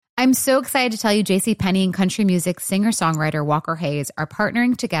I'm so excited to tell you JCPenney and country music singer-songwriter Walker Hayes are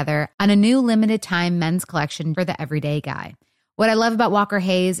partnering together on a new limited-time men's collection for the everyday guy. What I love about Walker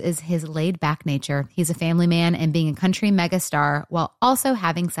Hayes is his laid-back nature. He's a family man, and being a country megastar while also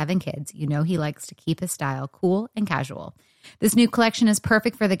having 7 kids, you know he likes to keep his style cool and casual. This new collection is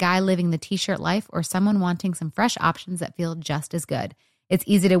perfect for the guy living the t-shirt life or someone wanting some fresh options that feel just as good. It's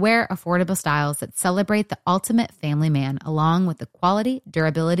easy to wear, affordable styles that celebrate the ultimate family man, along with the quality,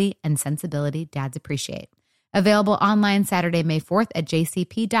 durability, and sensibility dads appreciate. Available online Saturday, May 4th at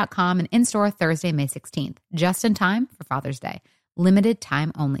jcp.com and in-store Thursday, May 16th. Just in time for Father's Day. Limited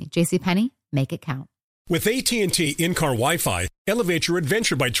time only. JCPenney, make it count. With AT&T in-car Wi-Fi, elevate your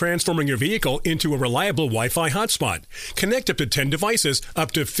adventure by transforming your vehicle into a reliable Wi-Fi hotspot. Connect up to 10 devices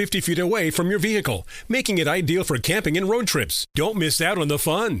up to 50 feet away from your vehicle, making it ideal for camping and road trips. Don't miss out on the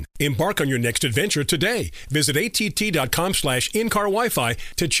fun. Embark on your next adventure today. Visit att.com/in-car Wi-Fi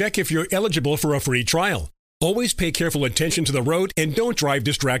to check if you're eligible for a free trial. Always pay careful attention to the road and don't drive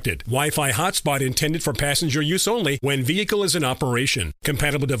distracted. Wi-Fi hotspot intended for passenger use only when vehicle is in operation.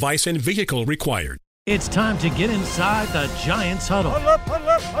 Compatible device and vehicle required. It's time to get inside the Giants huddle. Huddle up.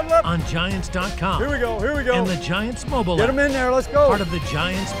 On Giants.com. Here we go. And the Giants mobile Get app. them in there, let's go. Part of the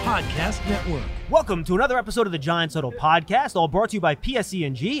Giants Podcast Network. Welcome to another episode of the Giants Huddle Podcast, all brought to you by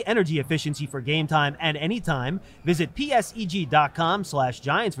PSEG, energy efficiency for game time and anytime. Visit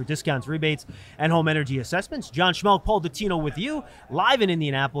pseg.com/Giants for discounts, rebates, and home energy assessments. John Schmelk, Paul Dottino with you, live in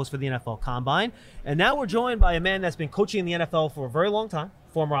Indianapolis for the NFL Combine. And now we're joined by a man that's been coaching in the NFL for a very long time,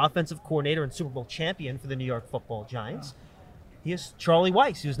 former offensive coordinator and Super Bowl champion for the New York Football Giants. He is Charlie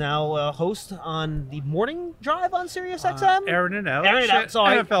Weiss, who's now a host on the Morning Drive on SiriusXM. Aaron and Alex.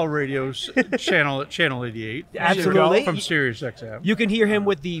 NFL Radio's channel 88. Absolutely. From SiriusXM. You can hear him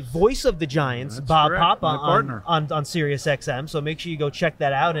with the voice of the Giants, That's Bob correct, Papa, my partner. on SiriusXM. So make sure you go check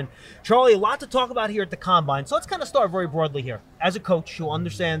that out. And Charlie, a lot to talk about here at the Combine. So let's kind of start very broadly here. As a coach who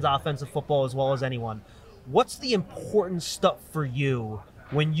understands offensive football as well as anyone, what's the important stuff for you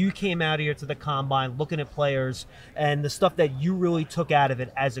when you came out here to the Combine, looking at players and the stuff that you really took out of it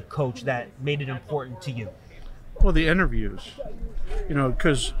as a coach that made it important to you? Well, the interviews,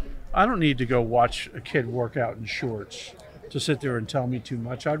 because I don't need to go watch a kid work out in shorts to sit there and tell me too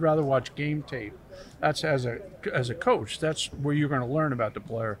much. I'd rather watch game tape. That's as a coach, that's where you're going to learn about the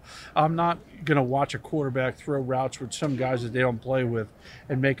player. I'm not going to watch a quarterback throw routes with some guys that they don't play with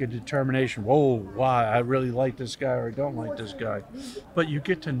and make a determination, whoa, why, I really like this guy or I don't like this guy. But you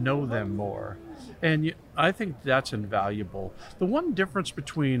get to know them more. And I think that's invaluable. The one difference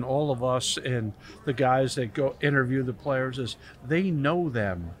between all of us and the guys that go interview the players is they know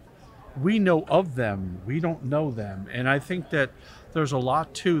them. We know of them. We don't know them. And I think that there's a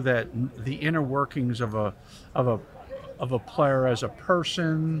lot to that, the inner workings of a player as a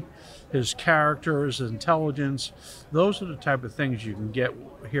person, his character, his intelligence. Those are the type of things you can get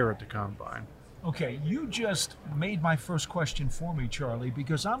here at the Combine. Okay, you just made my first question for me, Charlie,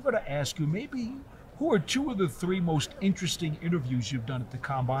 because I'm going to ask you maybe who are 2 of the 3 most interesting interviews you've done at the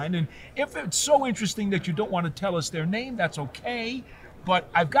Combine. And if it's so interesting that you don't want to tell us their name, that's okay. But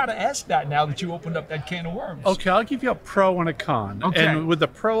I've got to ask that now that you opened up that can of worms. Okay, I'll give you a pro and a con. Okay. And with the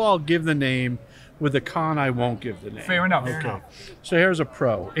pro, I'll give the name. With the con, I won't give the name. Fair enough. Okay. So here's a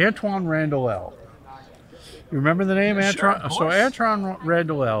pro. Antoine Randall. You remember the name, Sure, Antoine? of So course. Antoine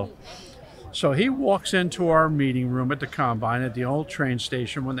Randall. So he walks into our meeting room at the Combine at the old train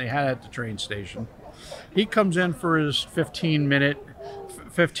station when they had it at the train station. He comes in for his 15-minute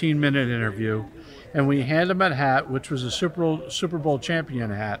interview. And we hand him a hat, which was a Super Bowl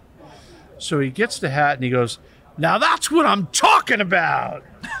champion hat. So he gets the hat and he goes, "Now that's what I'm talking about."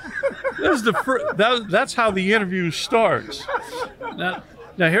 That's how the interview starts. Now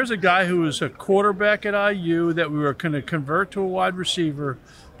here's a guy who was a quarterback at IU that we were going to convert to a wide receiver,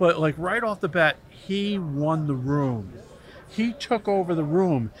 but like right off the bat, he won the room. He took over the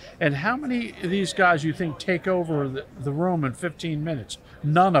room. And how many of these guys you think take over the room in 15 minutes?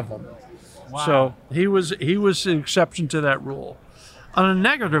 None of them. Wow. So he was an exception to that rule. On a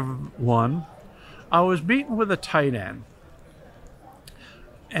negative one, I was meeting with a tight end.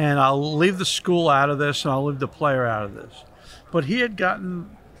 And I'll leave the school out of this and I'll leave the player out of this. But he had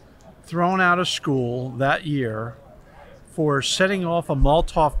gotten thrown out of school that year for setting off a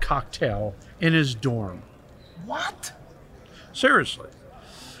Molotov cocktail in his dorm. What? Seriously.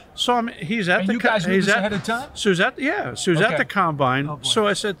 So he's at And the you guys knew this ahead of time? So he's at Okay. the Combine. Oh, boy. So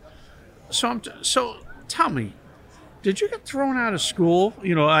I said, so tell me, did you get thrown out of school?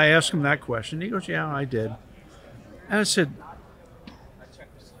 I asked him that question. He goes, "Yeah, I did." And I said,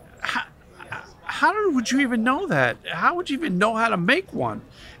 how would you even know that? How would you even know how to make one?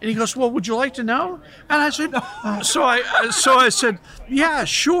 And he goes, well, would you like to know? And I said, so I said, yeah,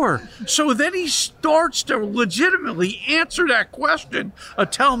 sure. So then he starts to legitimately answer that question,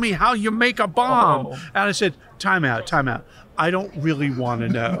 tell me how you make a bomb. Oh. And I said, time out. I don't really want to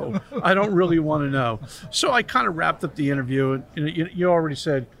know. So I kind of wrapped up the interview. And you already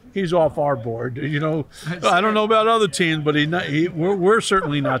said, he's off our board. I don't know about other teams, but we're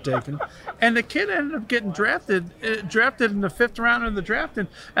certainly not taking. And the kid ended up getting drafted in the 5th round of the draft, and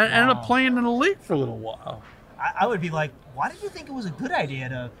ended up playing in the league for a little while. I would be like, why did you think it was a good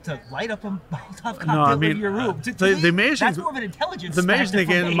idea to light up a Molotov cocktail No, I mean, in your room? the amazing, that's more of an intelligence. The amazing factor thing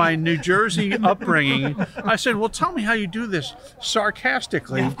for in me. my New Jersey upbringing, I said, well, tell me how you do this,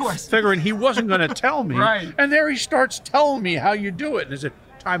 sarcastically. Yeah, of course. Figuring he wasn't going to tell me. Right. And there he starts telling me how you do it. And I said,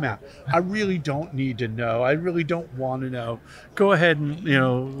 time out. I really don't need to know. I really don't want to know. Go ahead and,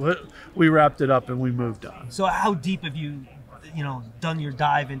 we wrapped it up and we moved on. So how deep have you done your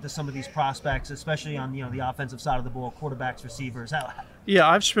dive into some of these prospects, especially on the offensive side of the ball, quarterbacks, receivers? Yeah,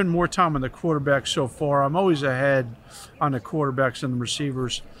 I've spent more time on the quarterbacks so far. I'm always ahead on the quarterbacks and the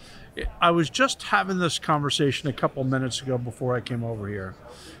receivers. I was just having this conversation a couple minutes ago before I came over here,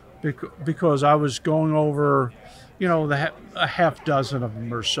 because I was going over, a half dozen of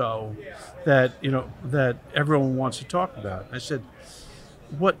them or so that everyone wants to talk about. I said,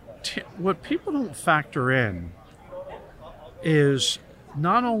 what people don't factor in is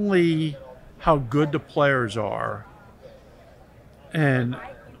not only how good the players are and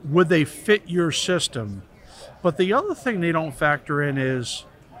would they fit your system, but the other thing they don't factor in is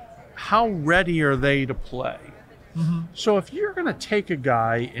how ready are they to play. Mm-hmm. So if you're going to take a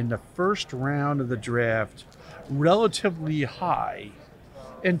guy in the 1st round of the draft relatively high,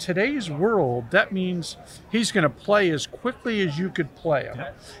 in today's world, that means he's going to play as quickly as you could play him.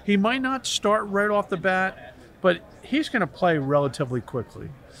 He might not start right off the bat, but he's going to play relatively quickly.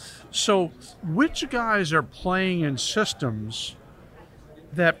 So which guys are playing in systems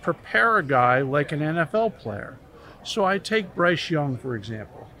that prepare a guy like an NFL player? So I take Bryce Young, for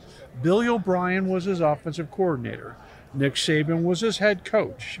example. Billy O'Brien was his offensive coordinator. Nick Saban was his head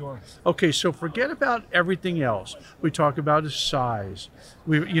coach. Sure. Okay, so forget about everything else. We talk about his size.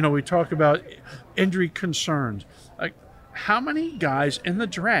 We talk about injury concerns. Like, how many guys in the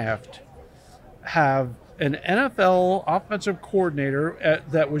draft have an NFL offensive coordinator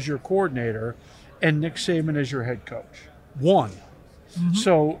that was your coordinator and Nick Saban as your head coach? One. Mm-hmm.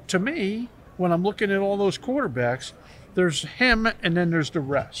 So to me, when I'm looking at all those quarterbacks, there's him and then there's the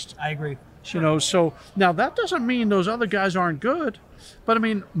rest. I agree. So now that doesn't mean those other guys aren't good, but I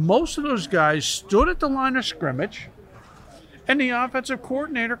mean, most of those guys stood at the line of scrimmage and the offensive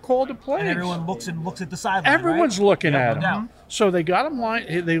coordinator called the plays. And everyone looks at the sideline. Everyone's right? looking at no him. doubt. So they got him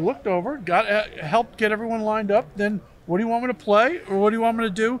lined. They looked over, helped get everyone lined up. Then, what do you want me to play, or what do you want me to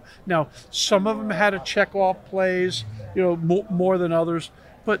do? Now, some of them had to check off plays, more than others.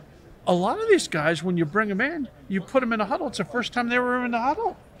 But a lot of these guys, when you bring them in, you put them in a huddle. It's the first time they were in the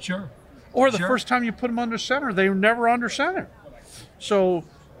huddle. Sure. Or the first time you put them under center, they were never under center. So,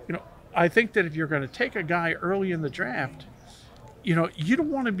 I think that if you're going to take a guy early in the draft, you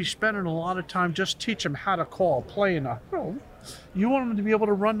don't want to be spending a lot of time just teach them how to call a play in a huddle. You want them to be able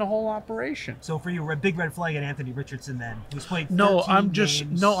to run the whole operation. So for you, a big red flag at Anthony Richardson then, who's played 13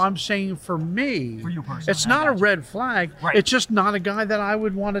 games. I'm saying for me, for you personally, it's not a red flag. Right. It's just not a guy that I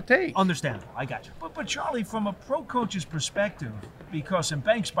would want to take. Understandable. I got you. But Charlie, from a pro coach's perspective, because in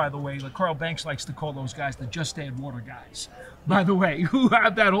Banks, by the way, Carl Banks likes to call those guys the just add water guys, by the way, who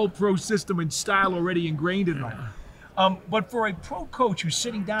have that whole pro system and style already ingrained in them. But for a pro coach who's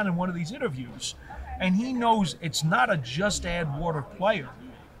sitting down in one of these interviews, and he knows it's not a just add water player,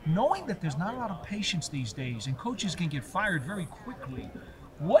 knowing that there's not a lot of patience these days and coaches can get fired very quickly,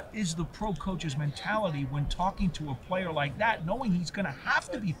 what is the pro coach's mentality when talking to a player like that, knowing he's going to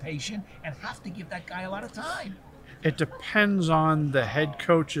have to be patient and have to give that guy a lot of time? It depends on the head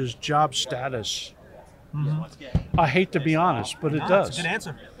coach's job status. Mm-hmm. I hate to be honest, but it does. That's a good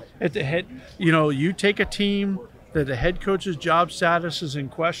answer. At the head, you take a team that the head coach's job status is in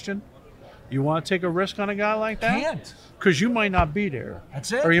question. You want to take a risk on a guy like that? Can't. Because you might not be there.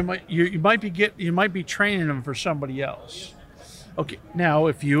 That's it. Or you might be training them for somebody else. Okay. Now,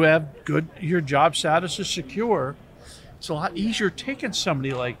 if you have your job status is secure, it's a lot easier taking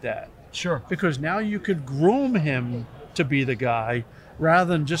somebody like that. Sure. Because now you could groom him to be the guy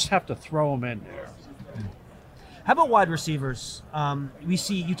rather than just have to throw him in there. How about wide receivers? We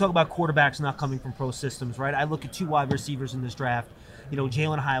see you talk about quarterbacks not coming from pro systems, right? I look at 2 wide receivers in this draft. You know,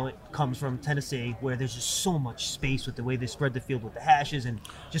 Jalen Hyatt comes from Tennessee, where there's just so much space with the way they spread the field with the hashes and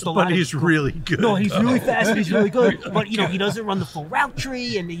just a lot. But he's really good. No, he's really fast and he's really good. But, you know, he doesn't run the full route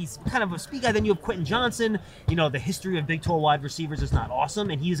tree, and he's kind of a speed guy. Then you have Quentin Johnson. You know, the history of big, tall wide receivers is not awesome,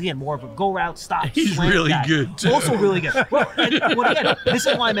 and he's, again, more of a go route, stop, He's slant really guy. good, too. Also really good. Well, again, this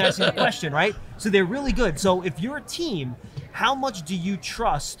is why I'm asking the question, right? So they're really good. So if you're a team, how much do you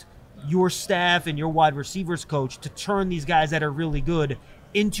trust your staff and your wide receivers coach to turn these guys that are really good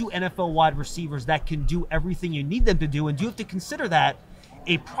into NFL wide receivers that can do everything you need them to do? And do you have to consider that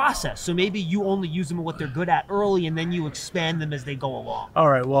a process? So maybe you only use them in what they're good at early, and then you expand them as they go along. All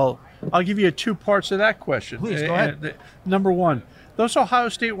right, well, I'll give you 2 parts of that question. Please, go ahead. Number 1, those Ohio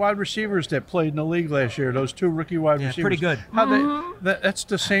State wide receivers that played in the league last year, those 2 rookie wide receivers. Pretty good. That's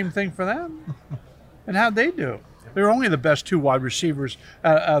the same thing for them? And how'd they do? They're only the best 2 wide receivers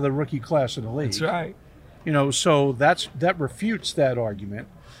out of the rookie class in the league. That's right. You know, so that refutes that argument.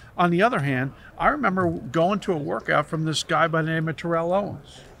 On the other hand, I remember going to a workout from this guy by the name of Terrell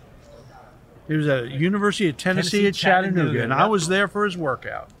Owens. He was at University of Tennessee at Chattanooga, and I was there for his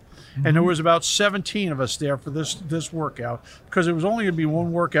workout. And there was about 17 of us there for this workout, because it was only going to be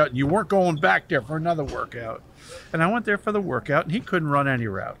one workout, and you weren't going back there for another workout. And I went there for the workout, and he couldn't run any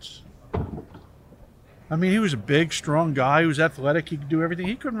routes. I mean, he was a big, strong guy. He was athletic. He could do everything.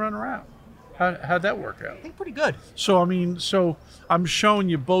 He couldn't run a route. How'd that work out? I think pretty good. So, I mean, I'm showing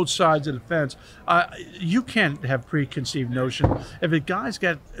you both sides of the fence. You can't have preconceived notion. If a guy's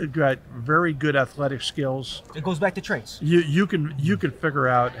got very good athletic skills, It goes back to traits. you can figure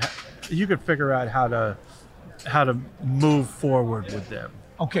out how to move forward with them.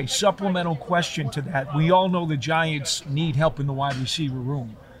 Okay, supplemental question to that. We all know the Giants need help in the wide receiver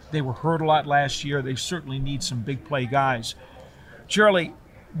room. They were hurt a lot last year. They certainly need some big play guys. Charlie,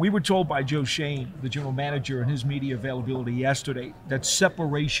 we were told by Joe Shane, the general manager, in his media availability yesterday, that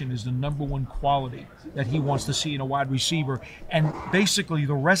separation is the number 1 quality that he wants to see in a wide receiver. And basically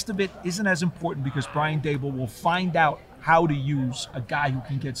the rest of it isn't as important, because Brian Daboll will find out how to use a guy who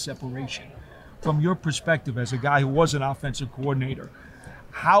can get separation. From your perspective as a guy who was an offensive coordinator,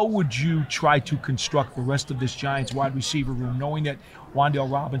 how would you try to construct the rest of this Giants wide receiver room, knowing that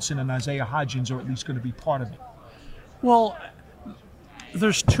Wan'Dale Robinson and Isaiah Hodgins are at least going to be part of it? Well,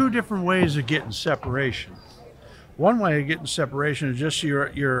 there's 2 different ways of getting separation. One way of getting separation is just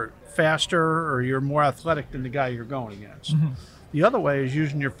you're faster or you're more athletic than the guy you're going against. Mm-hmm. The other way is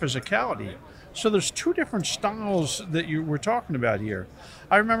using your physicality. So there's 2 different styles that we're talking about here.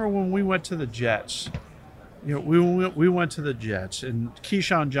 I remember when we went to the Jets. You know, we went to the Jets, and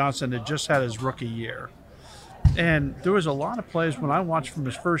Keyshawn Johnson had just had his rookie year. And there was a lot of plays when I watched from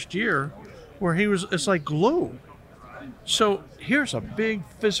his first year where it's like glue. So here's a big,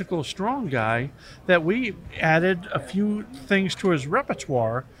 physical, strong guy that we added a few things to his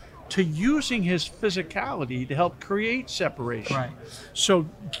repertoire to using his physicality to help create separation. Right. So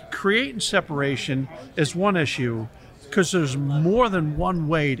creating separation is one issue, because there's more than one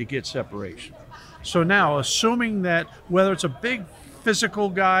way to get separation. So now, assuming that whether it's a big physical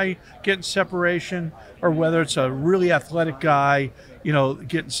guy getting separation or whether it's a really athletic guy, you know,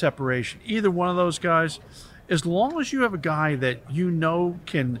 getting separation, either one of those guys, as long as you have a guy that you know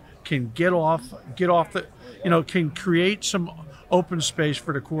can get off the, you know, can create some open space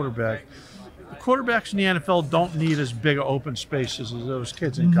for the quarterback. The quarterbacks in the NFL don't need as big of open spaces as those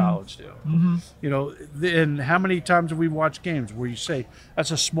kids in college do. Mm-hmm. You know, and how many times have we watched games where you say,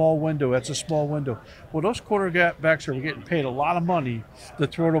 that's a small window, that's a small window. Well, those quarterbacks are getting paid a lot of money to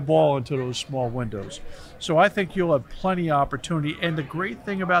throw the ball into those small windows. So I think you'll have plenty of opportunity. And the great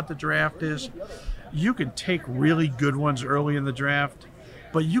thing about the draft is you can take really good ones early in the draft,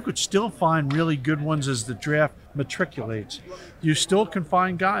 but you could still find really good ones as the draft matriculates. You still can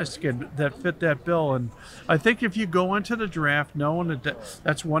find guys that fit that bill. And I think if you go into the draft knowing that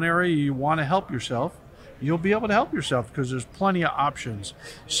that's one area you want to help yourself, you'll be able to help yourself because there's plenty of options.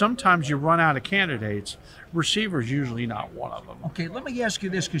 Sometimes you run out of candidates. Receiver's usually not one of them. Okay, let me ask you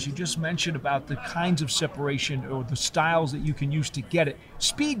this, because you just mentioned about the kinds of separation or the styles that you can use to get it.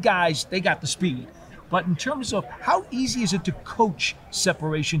 Speed guys, they got the speed. But in terms of how easy is it to coach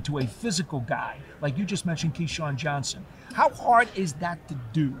separation to a physical guy, like you just mentioned Keyshawn Johnson, how hard is that to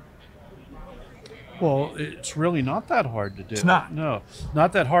do? Well, it's really not that hard to do. It's not. No,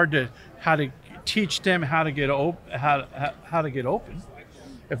 not that hard to teach them how to get open.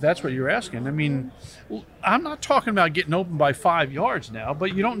 If that's what you're asking. I mean, I'm not talking about getting open by 5 yards now,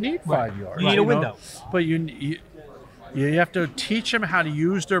 but you don't need 5 yards. You need a window. But You have to teach them how to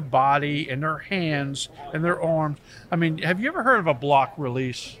use their body and their hands and their arms. I mean, have you ever heard of a block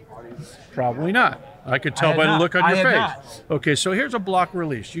release? Probably not. I could tell by the look on your face. Okay, so here's a block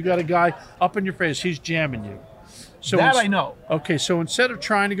release. You got a guy up in your face. He's jamming you. So that I know. Okay, so instead of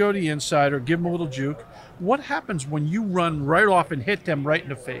trying to go to the inside or give him a little juke, what happens when you run right off and hit them right in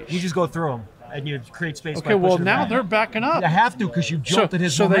the face? You just go through them and you create space. Okay, well now they're backing up. You have to because you jolted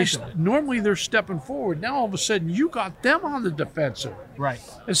his so momentum. Normally they're stepping forward. Now all of a sudden you got them on the defensive. Right.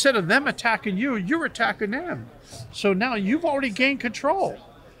 Instead of them attacking you, you're attacking them. So now you've already gained control.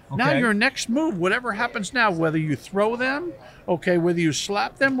 Okay. Now your next move, whatever happens now, whether you throw them, okay, whether you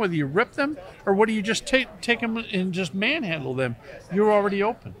slap them, whether you rip them, or whether you just take them and just manhandle them, you're already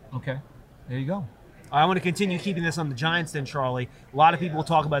open. Okay, there you go. I want to continue keeping this on the Giants then, Charlie. A lot of people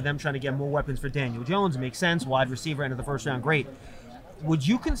talk about them trying to get more weapons for Daniel Jones. Makes sense. Wide receiver end of the first round, great. Would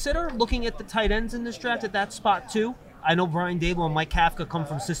you consider looking at the tight ends in this draft at that spot too? I know Brian Dable and Mike Kafka come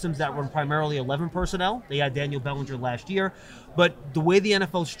from systems that run primarily 11 personnel. They had Daniel Bellinger last year. But the way the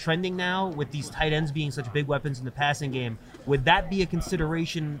NFL is trending now, with these tight ends being such big weapons in the passing game, would that be a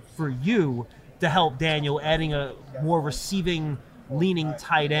consideration for you to help Daniel, adding a more receiving leaning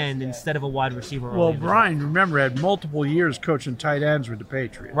tight end instead of a wide receiver? Well, Brian, remember, had multiple years coaching tight ends with the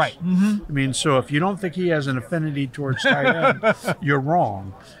Patriots. Right. Mm-hmm. I mean, so if you don't think he has an affinity towards tight end, you're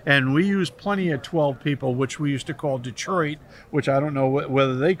wrong. And we use plenty of 12 people, which we used to call Detroit, which I don't know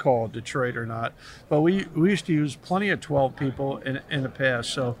whether they call it Detroit or not. But we used to use plenty of 12 people in the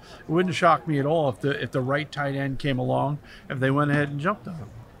past. So it wouldn't shock me at all if the right tight end came along, if they went ahead and jumped on him.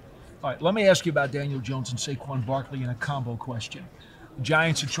 All right, let me ask you about Daniel Jones and Saquon Barkley in a combo question. The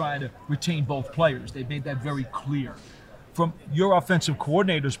Giants are trying to retain both players. They've made that very clear. From your offensive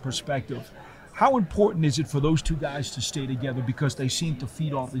coordinator's perspective, how important is it for those two guys to stay together because they seem to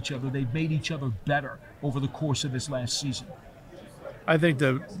feed off each other? They've made each other better over the course of this last season. I think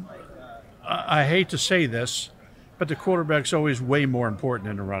I hate to say this, but the quarterback's always way more important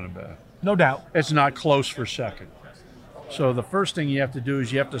than the running back. No doubt. It's not close for second. So the first thing you have to do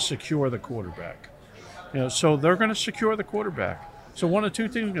is you have to secure the quarterback. So they're going to secure the quarterback. So one of two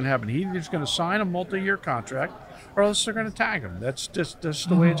things is going to happen. He's either going to sign a multi-year contract or else they're going to tag him. That's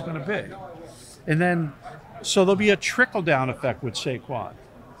the way it's going to be. And then, so there'll be a trickle-down effect with Saquon.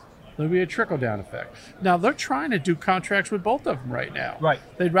 There'll be a trickle-down effect. Now, they're trying to do contracts with both of them right now. Right.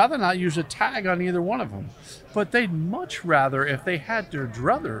 They'd rather not use a tag on either one of them. But they'd much rather, if they had their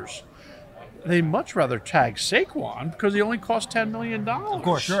druthers, they'd much rather tag Saquon because he only cost $10 million. Of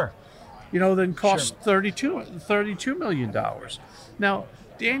course, sure. Then cost $32 million. Now,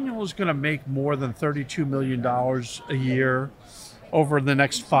 Daniel is going to make more than $32 million a year over the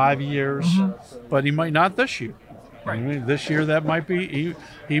next 5 years, but he might not this year. Right. I mean, this year, that might be,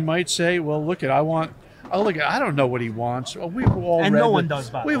 he might say, well, I don't know what he wants. Well, we've all and read no one does,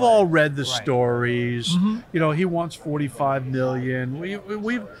 by the way. We've all read the stories. He wants $45 million.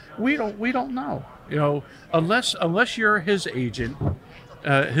 We don't know. Unless you're his agent,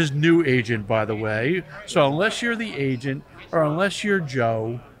 his new agent, by the way. So unless you're the agent or unless you're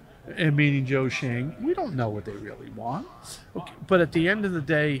Joe, meaning Joe Shing, we don't know what they really want. Okay. But at the end of the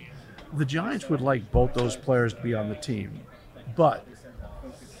day, the Giants would like both those players to be on the team. But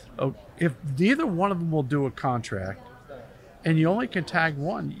if neither one of them will do a contract and you only can tag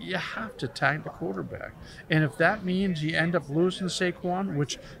one, you have to tag the quarterback. And if that means you end up losing Saquon,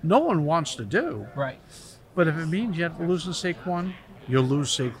 which no one wants to do, right? But if it means you have to lose Saquon, you'll lose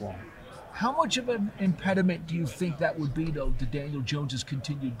Saquon. How much of an impediment do you think that would be, though, to Daniel Jones'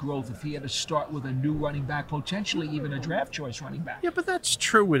 continued growth if he had to start with a new running back, potentially even a draft choice running back? Yeah, but that's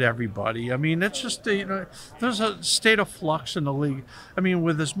true with everybody. I mean, it's just, there's a state of flux in the league. I mean,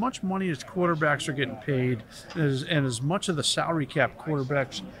 with as much money as quarterbacks are getting paid and as much of the salary cap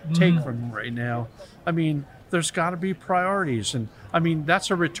quarterbacks take from them right now, I mean, there's got to be priorities. And, I mean,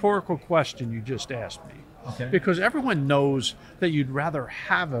 that's a rhetorical question you just asked me. Okay. Because everyone knows that you'd rather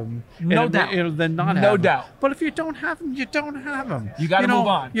have them than not have them. No doubt. But if you don't have them, you don't have them. You got to move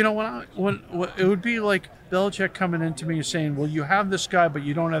on. When it would be like Belichick coming into me and saying, well, you have this guy, but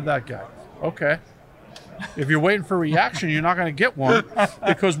you don't have that guy. Okay. If you're waiting for a reaction, you're not going to get one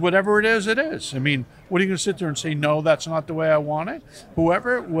because whatever it is, it is. I mean, what are you going to sit there and say, no, that's not the way I want it?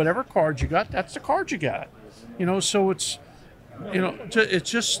 Whatever card you got, that's the card you got. So it's, it's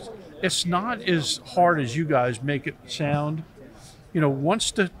just... It's not as hard as you guys make it sound.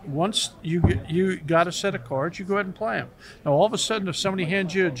 Once you got a set of cards, you go ahead and play them. Now, all of a sudden, if somebody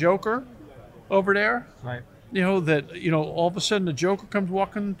hands you a joker over there, right? All of a sudden the joker comes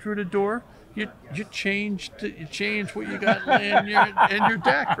walking through the door, you change what you got laying in your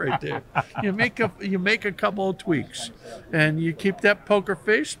deck right there. You make a couple of tweaks, and you keep that poker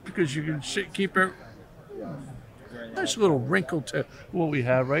face because you can keep it nice little wrinkle to what we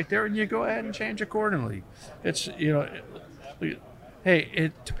have right there, and you go ahead and change accordingly. It's hey,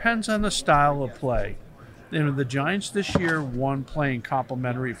 it depends on the style of play. The Giants this year won playing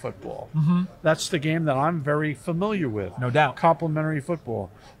complementary football. Mm-hmm. That's the game that I'm very familiar with. No doubt. Complementary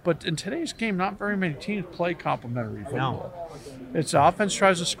football. But in today's game, not very many teams play complementary football. It's the offense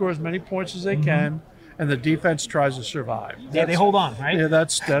tries to score as many points as they can, and the defense tries to survive. Yeah, they hold on, right? Yeah,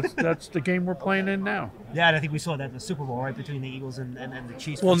 that's the game we're playing in now. Yeah, and I think we saw that in the Super Bowl, right, between the Eagles and the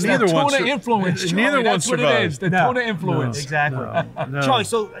Chiefs. Well, It's neither that one. tuna influence. Neither Charlie. one That's what it survived. is. The tuna influence. Exactly. No. Charlie,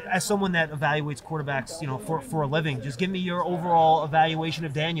 so as someone that evaluates quarterbacks, for a living, just give me your overall evaluation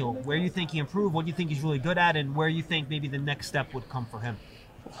of Daniel. Where you think he improved, what do you think he's really good at, and where you think maybe the next step would come for him?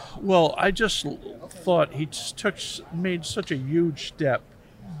 Well, I just thought he made such a huge step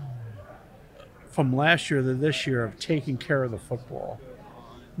from last year to this year of taking care of the football.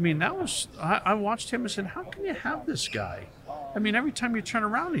 I mean, I watched him and said, how can you have this guy? I mean, every time you turn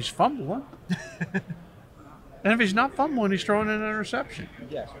around, he's fumbling. And if he's not fumbling, he's throwing an interception.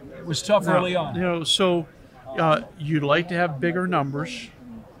 It was tough early on. So you'd like to have bigger numbers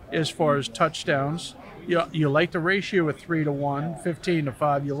as far as touchdowns. You like the ratio of 3-1,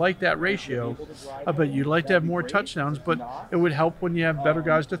 15-5. You like that ratio, but you'd like to have more touchdowns. But it would help when you have better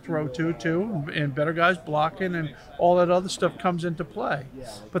guys to throw to, too, and better guys blocking, and all that other stuff comes into play.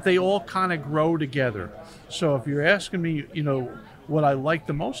 But they all kind of grow together. So if you're asking me, what I liked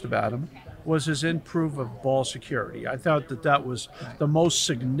the most about him was his improve of ball security. I thought that was the most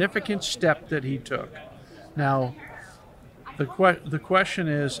significant step that he took. Now, the question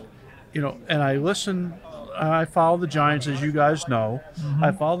is, and I follow the Giants, as you guys know. Mm-hmm.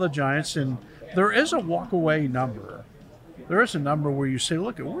 I follow the Giants, and there is a walk-away number. There is a number where you say,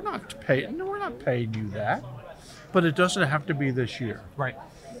 look, we're not paying you that. But it doesn't have to be this year. Right.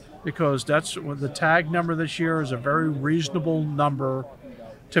 Because that's the tag number this year is a very reasonable number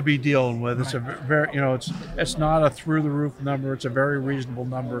to be dealing with. It's a very, it's not a through-the-roof number. It's a very reasonable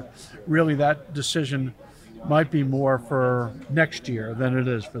number. Really, that decision might be more for next year than it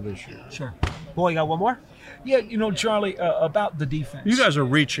is for this year. Sure. Boy, you got one more? Yeah, Charlie, about the defense. You guys are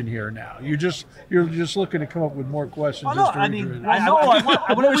reaching here now. You're just looking to come up with more questions. Oh, no, just to I read mean, through it.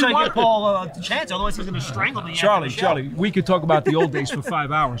 I wish I get Paul a chance, otherwise he's going to strangle me. Charlie, we could talk about the old days for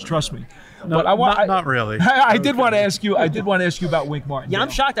 5 hours. Trust me. No, But not really. I did want to ask you. I did want to ask you about Wink Martindale. Yeah,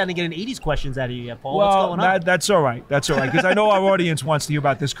 I'm shocked I didn't get an 80s questions out of you yet, Paul. What's Well, going on? that's all right. That's all right because I know our audience wants to hear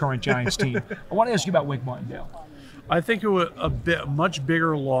about this current Giants team. I want to ask you about Wink Martindale. I think it was much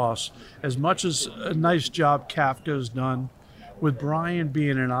bigger loss. As much as a nice job Kafka's done, with Brian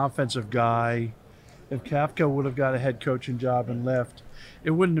being an offensive guy, if Kafka would have got a head coaching job and left,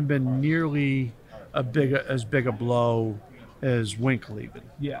 it wouldn't have been nearly as big a blow as Wink leaving.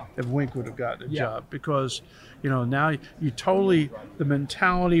 Yeah. If Wink would have gotten a job, because now you totally the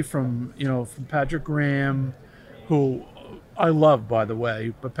mentality from Patrick Graham, who I love, by the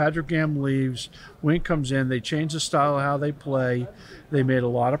way, but Patrick Graham leaves. Wink comes in. They change the style of how they play. They made a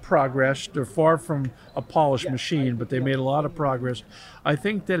lot of progress. They're far from a polished machine, but they made a lot of progress. I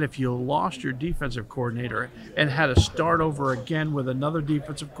think that if you lost your defensive coordinator and had to start over again with another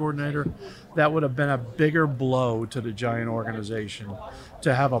defensive coordinator, that would have been a bigger blow to the Giant organization.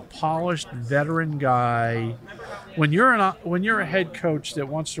 To have a polished veteran guy, when you're a head coach that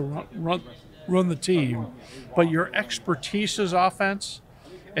wants to run the team, but your expertise is offense,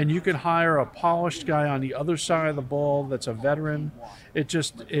 and you can hire a polished guy on the other side of the ball that's a veteran, it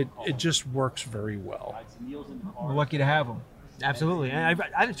just works very well. We're lucky to have him. Absolutely. And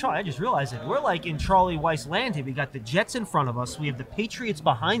I just realized it. We're like in Charlie Weiss land here. We got the Jets in front of us. We have the Patriots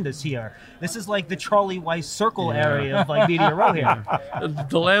behind us here. This is like the Charlie Weiss circle area of like Media Row here.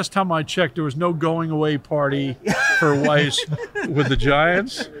 The last time I checked, there was no going away party for Weiss with the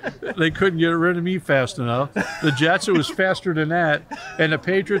Giants. They couldn't get rid of me fast enough. The Jets, it was faster than that. And the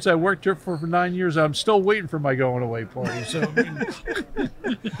Patriots, I worked here for 9 years. I'm still waiting for my going away party. So,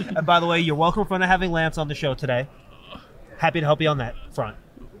 And by the way, you're welcome for having Lance on the show today. Happy to help you on that front.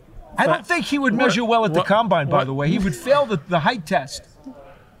 I don't think he would measure well at the combine, by the way. He would fail the height test.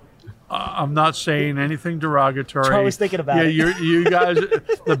 I'm not saying anything derogatory. Charlie's thinking about it. You guys,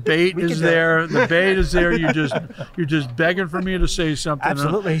 the bait is there. The bait is there. You're just begging for me to say something.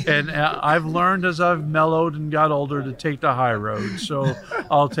 Absolutely. And I've learned as I've mellowed and got older to take the high road. So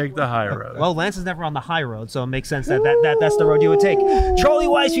I'll take the high road. Well, Lance is never on the high road, so it makes sense that's the road you would take. Charlie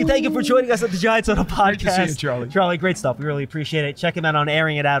Weiss, we thank you for joining us at the Giants Huddle Podcast. Great to see you, Charlie. Charlie, great stuff. We really appreciate it. Check him out on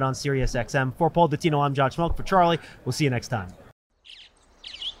Airing It Out on Sirius XM. For Paul Dottino, I'm John Schmelk. For Charlie, we'll see you next time.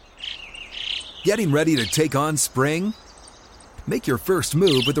 Getting ready to take on spring? Make your first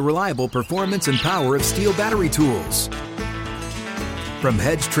move with the reliable performance and power of Steel battery tools. From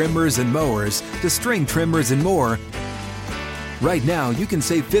hedge trimmers and mowers to string trimmers and more, right now you can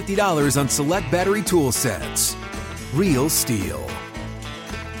save $50 on select battery tool sets. Real Steel.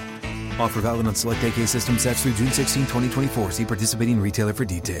 Offer valid on select AK system sets through June 16, 2024. See participating retailer for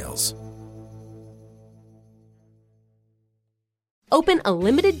details. Open a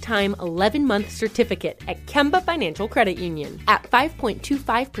limited-time 11-month certificate at Kemba Financial Credit Union. At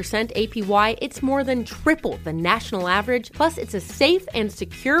 5.25% APY, it's more than triple the national average, plus it's a safe and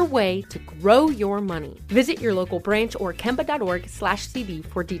secure way to grow your money. Visit your local branch or kemba.org/cb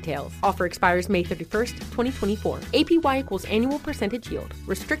for details. Offer expires May 31st, 2024. APY equals annual percentage yield.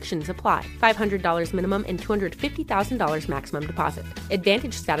 Restrictions apply. $500 minimum and $250,000 maximum deposit.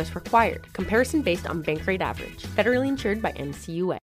 Advantage status required. Comparison based on bank rate average. Federally insured by NCUA.